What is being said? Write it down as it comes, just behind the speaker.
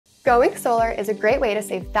Going solar is a great way to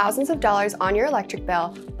save thousands of dollars on your electric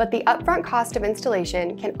bill, but the upfront cost of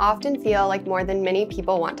installation can often feel like more than many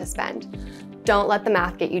people want to spend. Don't let the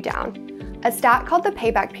math get you down. A stat called the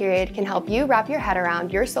payback period can help you wrap your head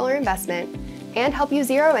around your solar investment and help you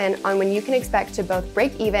zero in on when you can expect to both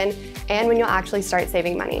break even and when you'll actually start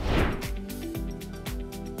saving money.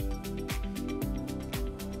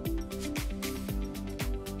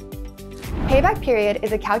 Payback period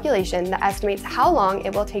is a calculation that estimates how long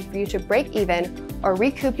it will take for you to break even or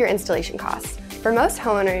recoup your installation costs. For most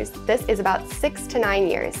homeowners, this is about 6 to 9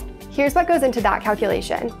 years. Here's what goes into that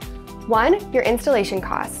calculation. 1, your installation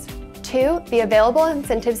costs. 2, the available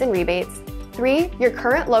incentives and rebates. 3, your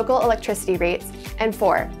current local electricity rates. And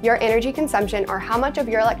 4, your energy consumption, or how much of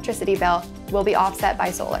your electricity bill will be offset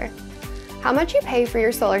by solar. How much you pay for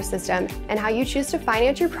your solar system and how you choose to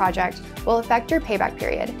finance your project will affect your payback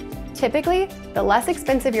period. Typically, the less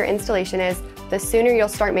expensive your installation is, the sooner you'll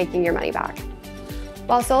start making your money back.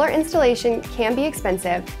 While solar installation can be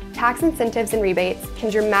expensive, tax incentives and rebates can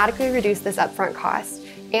dramatically reduce this upfront cost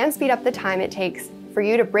and speed up the time it takes for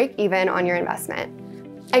you to break even on your investment.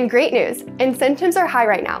 And great news, incentives are high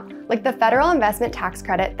right now, like the federal investment tax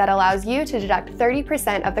credit that allows you to deduct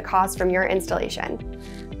 30% of the cost from your installation.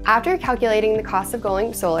 After calculating the cost of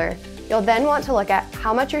going solar, you'll then want to look at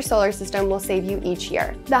how much your solar system will save you each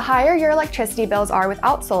year. The higher your electricity bills are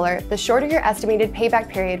without solar, the shorter your estimated payback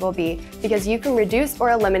period will be because you can reduce or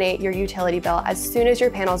eliminate your utility bill as soon as your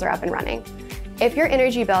panels are up and running. If your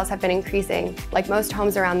energy bills have been increasing, like most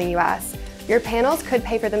homes around the US, your panels could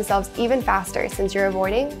pay for themselves even faster since you're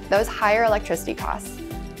avoiding those higher electricity costs.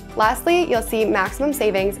 Lastly, you'll see maximum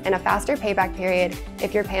savings and a faster payback period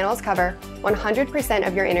if your panels cover 100%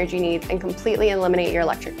 of your energy needs and completely eliminate your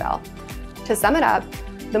electric bill. To sum it up,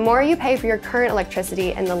 the more you pay for your current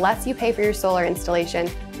electricity and the less you pay for your solar installation,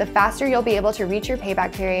 the faster you'll be able to reach your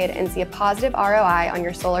payback period and see a positive ROI on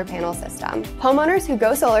your solar panel system. Homeowners who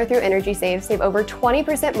go solar through EnergySage save over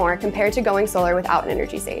 20% more compared to going solar without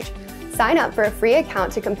EnergySage. Sign up for a free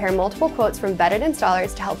account to compare multiple quotes from vetted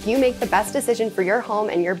installers to help you make the best decision for your home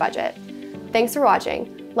and your budget. Thanks for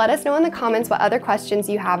watching. Let us know in the comments what other questions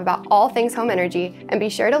you have about all things home energy, and be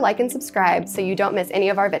sure to like and subscribe so you don't miss any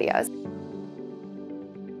of our videos.